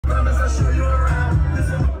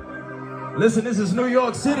Listen, this is New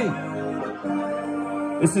York City.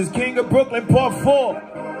 This is King of Brooklyn, Part 4.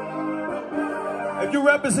 If you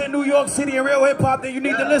represent New York City and real hip-hop, then you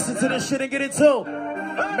need to listen to this shit and get it too.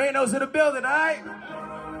 Maino's in the building, alright?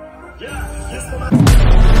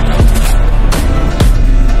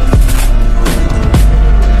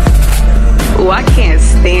 Ooh, I can't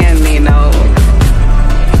stand Maino.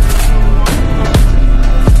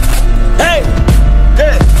 Hey,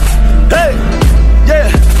 hey, hey, yeah.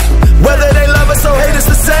 Whether they love us or hate us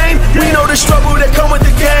the same, we know the struggle that come with the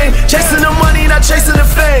game. Chasing the money, not chasing the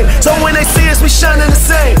fame. So when they see us, we shining the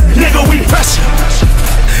same. Nigga, we pressure,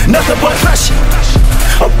 nothing but pressure.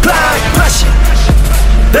 Applying pressure,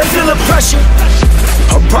 they feel the pressure.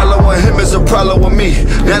 A problem with him is a problem with me.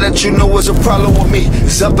 Now that you know it's a problem with me.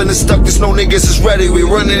 It's up and it's stuck, there's no niggas is ready. We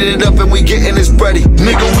running it up and we getting this bready.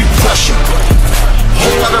 Nigga, we pressure,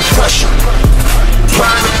 whole lot of pressure.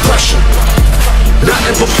 Trying to pressure,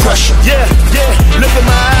 nothing but pressure. Yeah, yeah, look at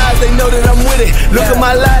my eyes, they know that I'm with it. Look at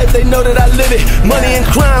my life, they know that I live it. Money and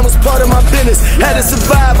crime was part of my business. Had to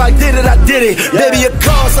survive, I did it. Baby, of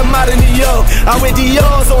course, I'm out of New York. I went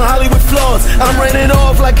Dior's on Hollywood floors. I'm running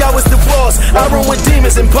off like I was the boss. I run with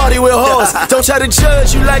demons and party with hoes. Don't try to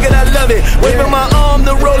judge, you like it, I love it. Waving my arm,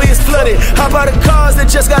 the rollie is flooded. How about the cars that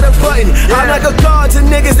just got a button? I'm like a guard to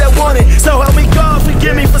niggas that want it. So help me God,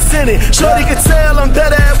 forgive me for sinning. Shorty can tell I'm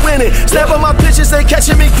better at winning. Snap on my pictures, they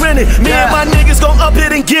catching me grinning. Me and my niggas gon' up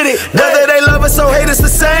it and get it. Whether they love us or hate us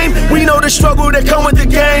the same, we know the struggle that come with the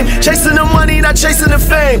game. Chasing the money, not chasing the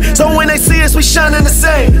fame. So when they see us, we shining the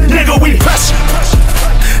same. Nigga, we pressure,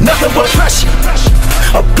 nothing but pressure.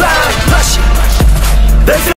 Applying pressure. They